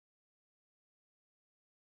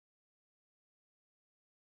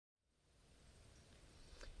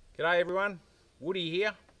G'day everyone, Woody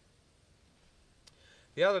here.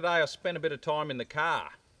 The other day I spent a bit of time in the car,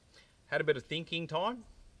 had a bit of thinking time,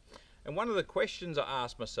 and one of the questions I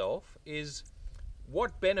asked myself is,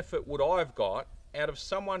 what benefit would I have got out of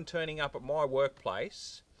someone turning up at my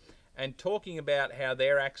workplace and talking about how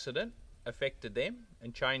their accident affected them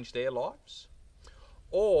and changed their lives,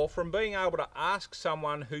 or from being able to ask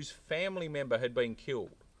someone whose family member had been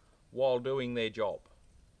killed while doing their job?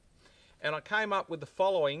 And I came up with the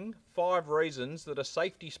following 5 reasons that a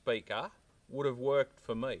safety speaker would have worked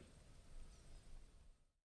for me.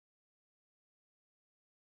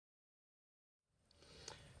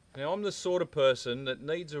 Now, I'm the sort of person that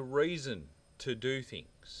needs a reason to do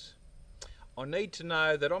things. I need to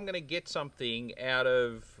know that I'm going to get something out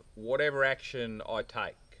of whatever action I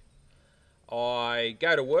take. I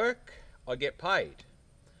go to work, I get paid.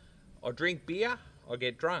 I drink beer, I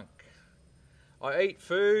get drunk. I eat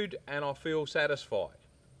food and I feel satisfied.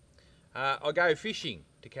 I go fishing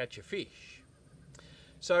to catch a fish.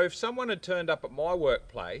 So if someone had turned up at my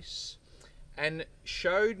workplace and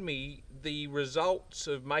showed me the results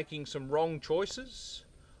of making some wrong choices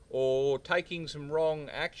or taking some wrong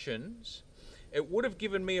actions, it would have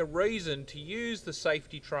given me a reason to use the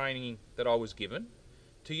safety training that I was given,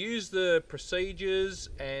 to use the procedures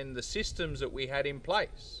and the systems that we had in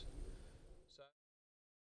place.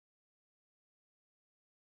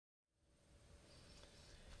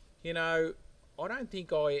 You know, I don't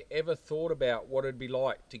think I ever thought about what it'd be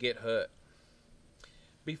like to get hurt.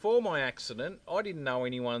 Before my accident, I didn't know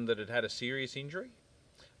anyone that had had a serious injury.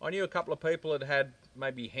 I knew a couple of people that had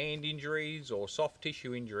maybe hand injuries or soft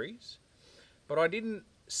tissue injuries, but I didn't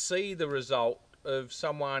see the result of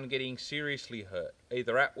someone getting seriously hurt,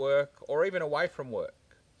 either at work or even away from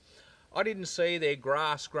work. I didn't see their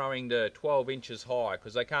grass growing to 12 inches high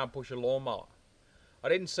because they can't push a lawnmower. I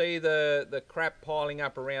didn't see the crap piling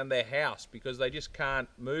up around their house because they just can't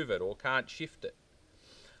move it or can't shift it.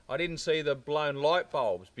 I didn't see the blown light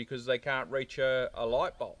bulbs because they can't reach a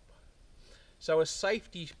light bulb. So a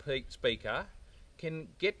safety speaker can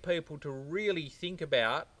get people to really think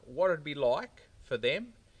about what it'd be like for them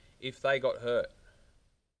if they got hurt.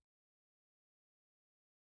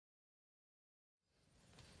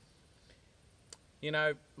 You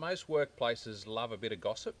know, most workplaces love a bit of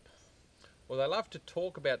gossip. Well, they love to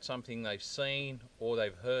talk about something they've seen or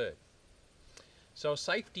they've heard. So a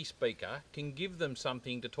safety speaker can give them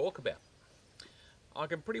something to talk about. I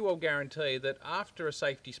can pretty well guarantee that after a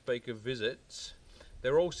safety speaker visits,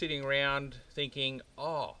 they're all sitting around thinking,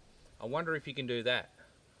 oh, I wonder if you can do that,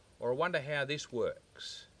 or I wonder how this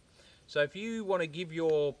works. So if you want to give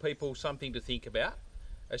your people something to think about,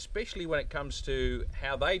 especially when it comes to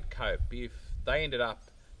how they'd cope if they ended up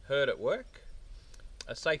hurt at work,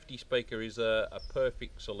 a safety speaker is a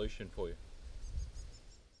perfect solution for you.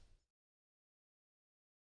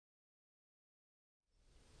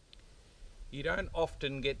 You don't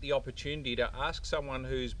often get the opportunity to ask someone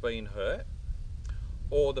who's been hurt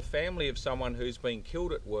or the family of someone who's been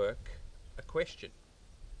killed at work a question.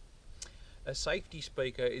 A safety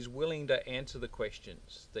speaker is willing to answer the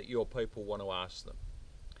questions that your people want to ask them.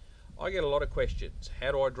 I get a lot of questions.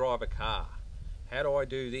 How do I drive a car? How do I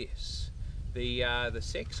do this? The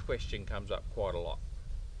sex question comes up quite a lot.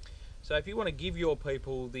 So if you want to give your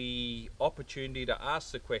people the opportunity to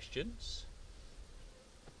ask the questions,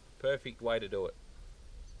 perfect way to do it.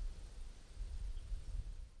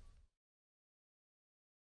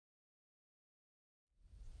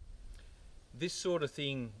 This sort of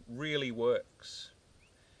thing really works.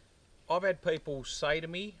 I've had people say to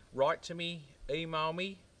me, write to me, email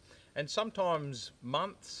me, and sometimes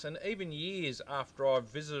months and even years after I've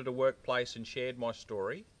visited a workplace and shared my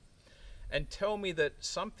story, and tell me that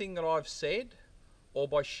something that I've said, or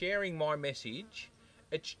by sharing my message,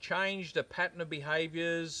 it's changed a pattern of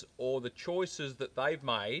behaviours or the choices that they've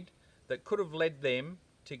made that could have led them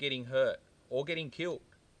to getting hurt or getting killed.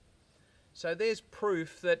 So there's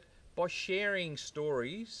proof that by sharing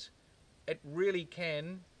stories, it really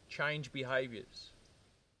can change behaviours.